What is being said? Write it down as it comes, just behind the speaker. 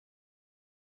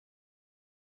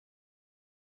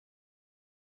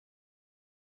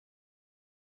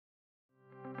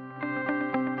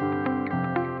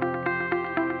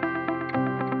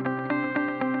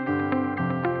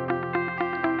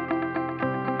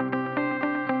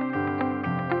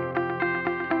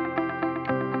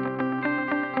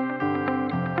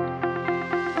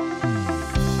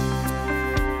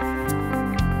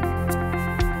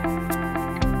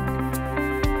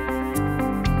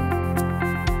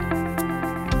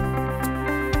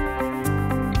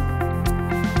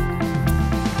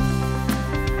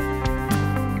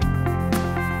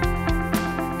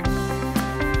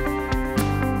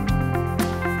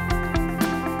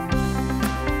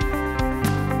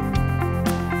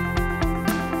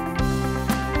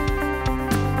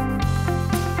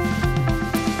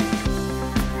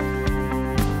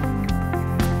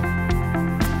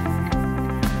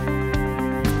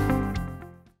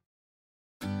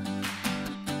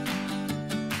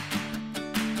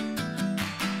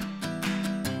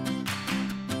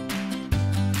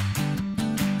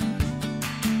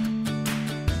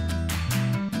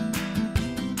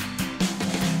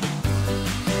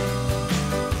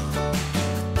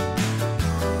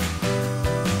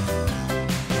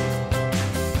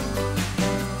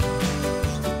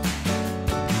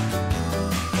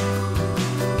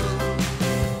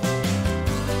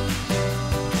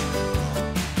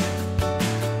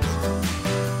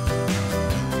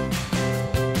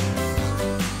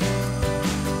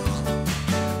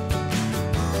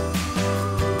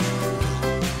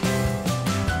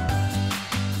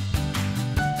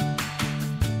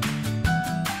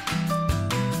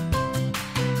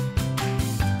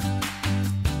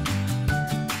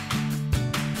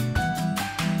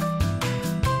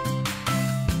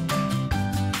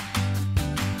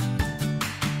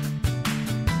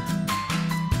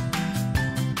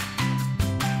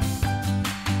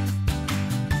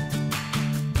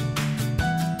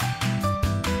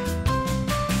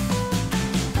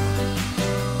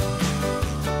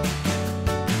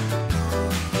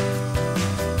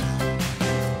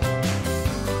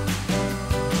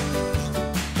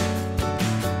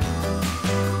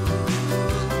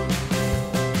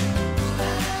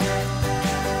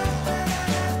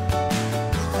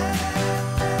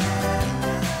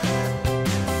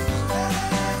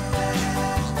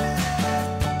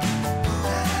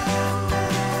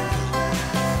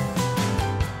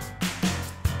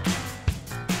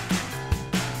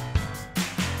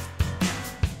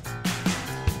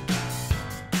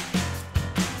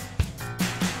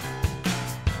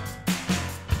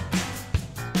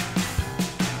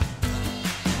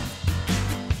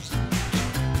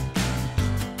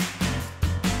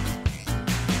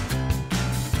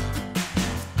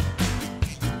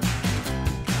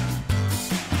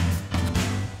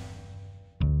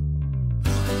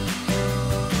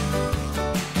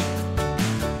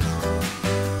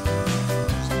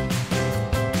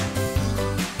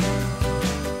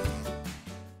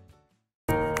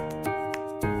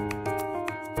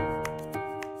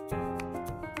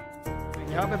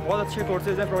यहाँ पे बहुत अच्छे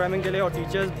कोर्सेज हैं प्रोग्रामिंग के लिए और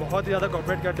टीचर्स बहुत ही ज़्यादा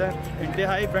कोऑपरेट करते हैं।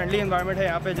 इंतहाई फ्रेंडली एनवायरनमेंट है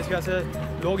यहाँ पे, जिसकी वजह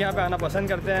से लोग यहाँ पे आना पसंद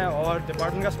करते हैं और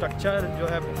डिपार्टमेंट का स्ट्रक्चर जो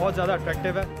है बहुत ज़्यादा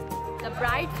अट्रैक्टिव है। The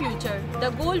bright future, the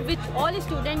goal which all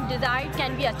students desire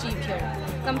can be achieved here.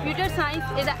 Computer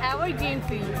science is an evergreen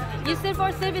field. ये सिर्फ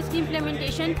और सिर्फ इसकी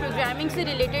इम्प्लीमेंटेशन प्रोग्रामिंग से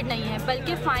रिलेटेड नहीं है,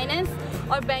 बल्कि फाइनेंस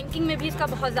और बैंकिंग में भी इसका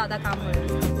बहुत ज़्यादा काम हो रहा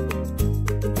है।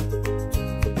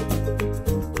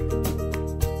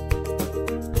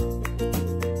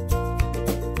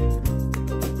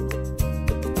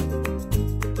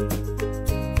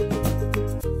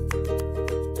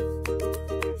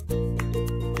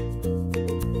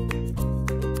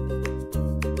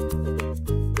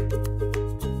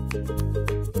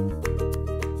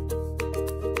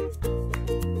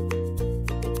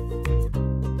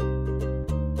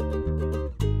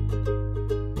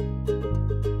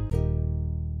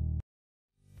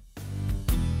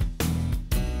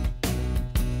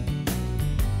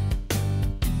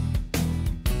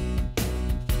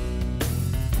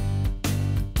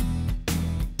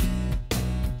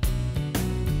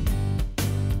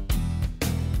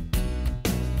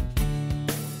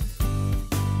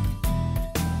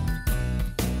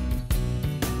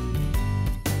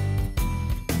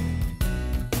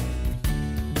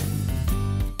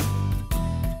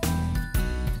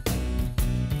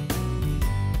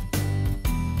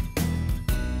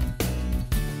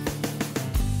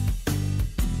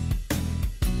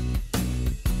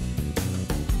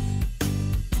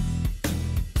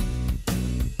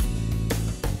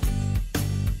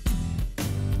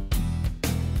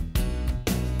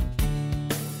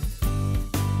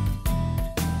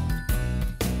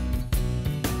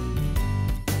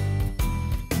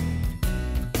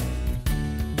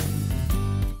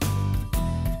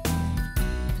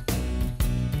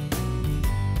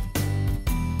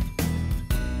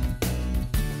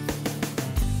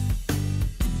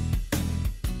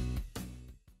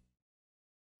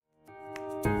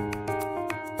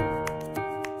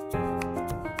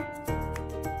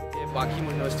 बाकी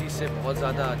यूनिवर्सिटी से बहुत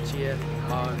ज़्यादा अच्छी है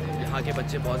और यहाँ के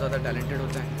बच्चे बहुत ज़्यादा टैलेंटेड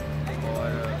होते हैं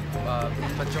और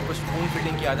बच्चों को स्पून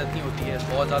फीडिंग की आदत नहीं होती है,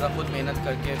 बहुत ज़्यादा खुद मेहनत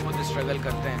करके खुद स्ट्रगल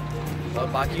करते हैं और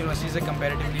बाकी यूनिवर्सिटी से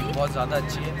कंपैरेटिवली बहुत ज़्यादा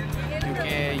अच्छी है क्योंकि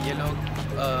ये लोग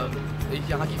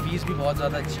यहाँ की फ़ीस भी बहुत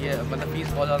ज़्यादा अच्छी है, मतलब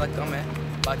फ़ीस बहुत ज़्यादा कम है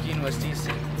बाकी यूनिवर्सिटीज़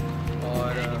से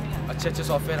और अच्छे अच्छे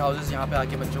सॉफ्टवेयर हाउसेस यहाँ पे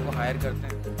आके बच्चों को हायर करते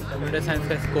हैं। कंप्यूटर साइंस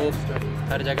का स्कोप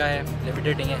हर जगह है,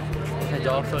 लिमिटेड नहीं है, इसमें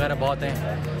जॉब्स वगैरह बहुत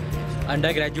हैं।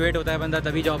 अंडर ग्रेजुएट होता है बंदा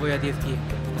तभी जॉब हो जाती है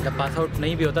इसकी, जब पास आउट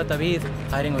नहीं भी होता तभी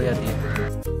हायरिंग हो जाती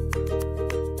है।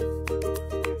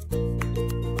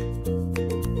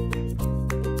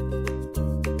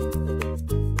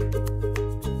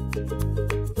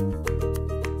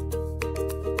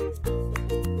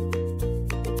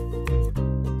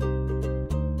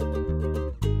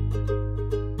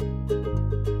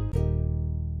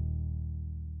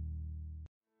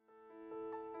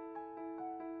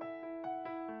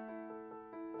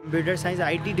 कंप्यूटर साइंस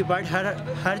आईटी डिपार्ट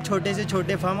हर छोटे से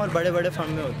छोटे फर्म और बड़े बड़े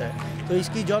फर्म में होता है, तो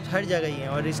इसकी जॉब हर जगह ही है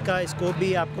और इसका स्कोप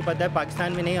भी आपको पता है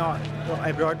पाकिस्तान में नहीं तो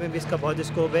अब्रॉड में भी इसका बहुत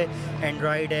स्कोप है।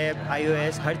 एंड्रॉयड है,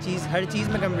 iOS, हर चीज़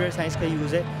में कंप्यूटर साइंस का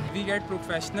यूज़ है। We get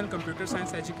professional computer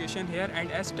science education here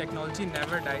and as technology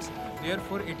never dies,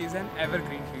 therefore it is an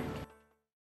evergreen field.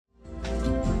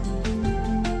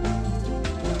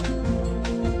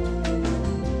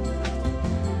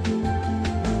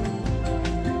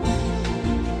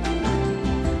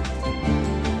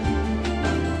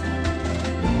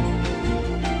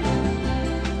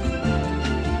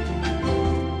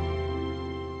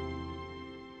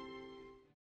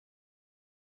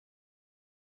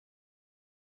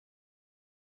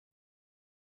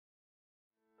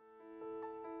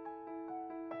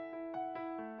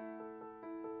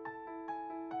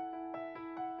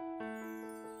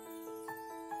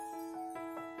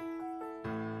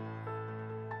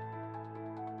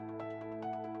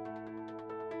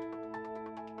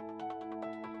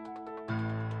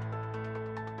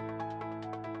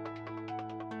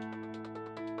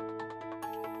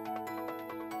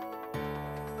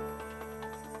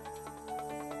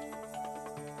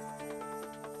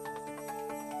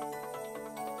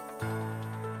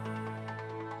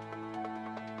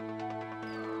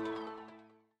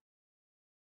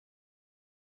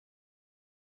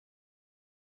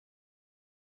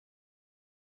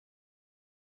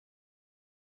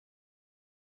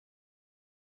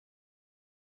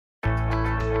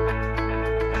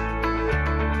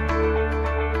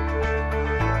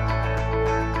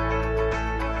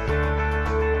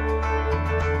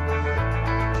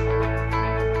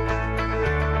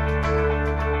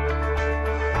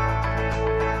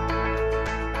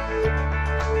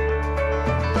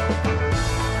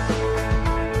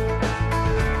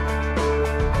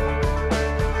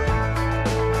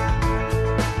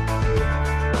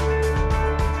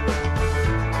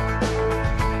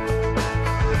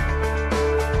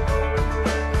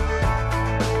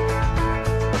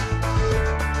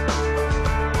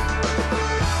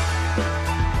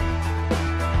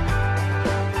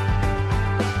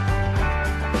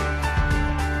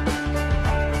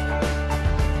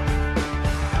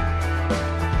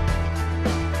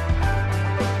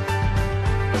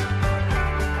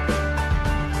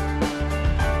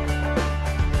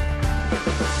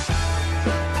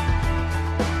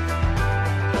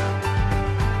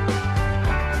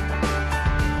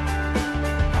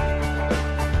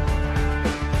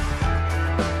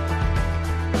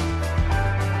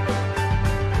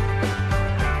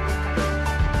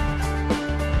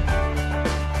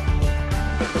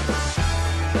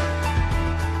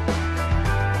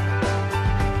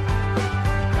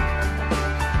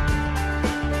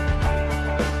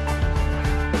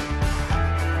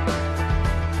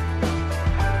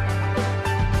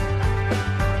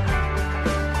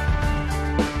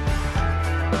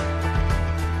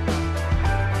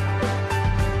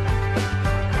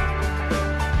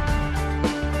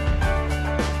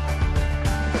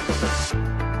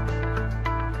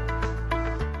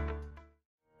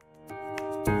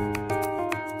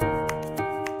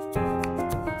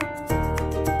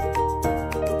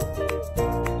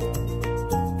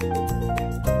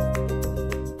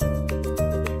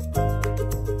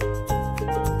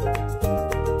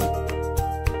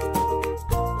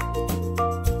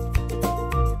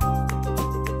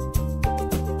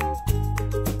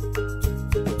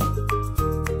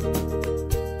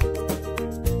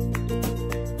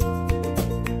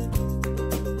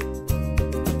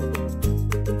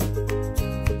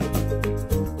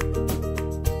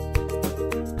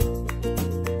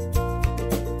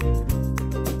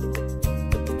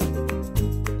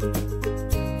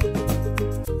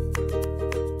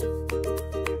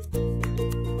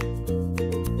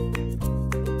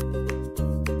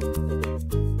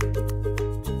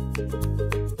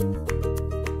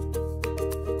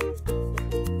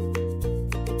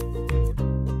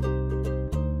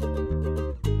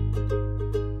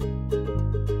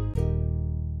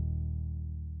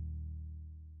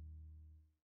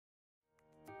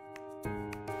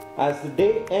 As the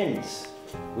day ends,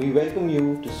 we welcome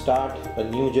you to start a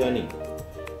new journey.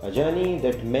 A journey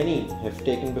that many have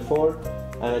taken before,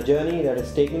 and a journey that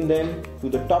has taken them to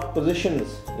the top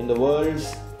positions in the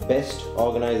world's best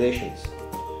organizations.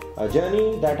 A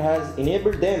journey that has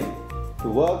enabled them to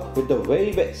work with the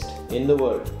very best in the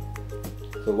world.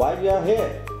 So while you are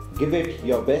here, give it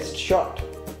your best shot.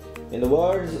 In the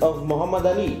words of Muhammad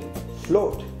Ali,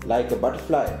 float like a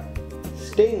butterfly,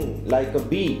 sting like a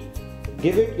bee.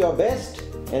 Give it your best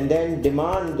and then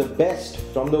demand the best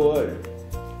from the world.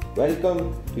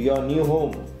 Welcome to your new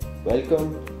home.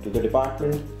 Welcome to the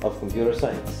Department of Computer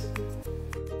Science.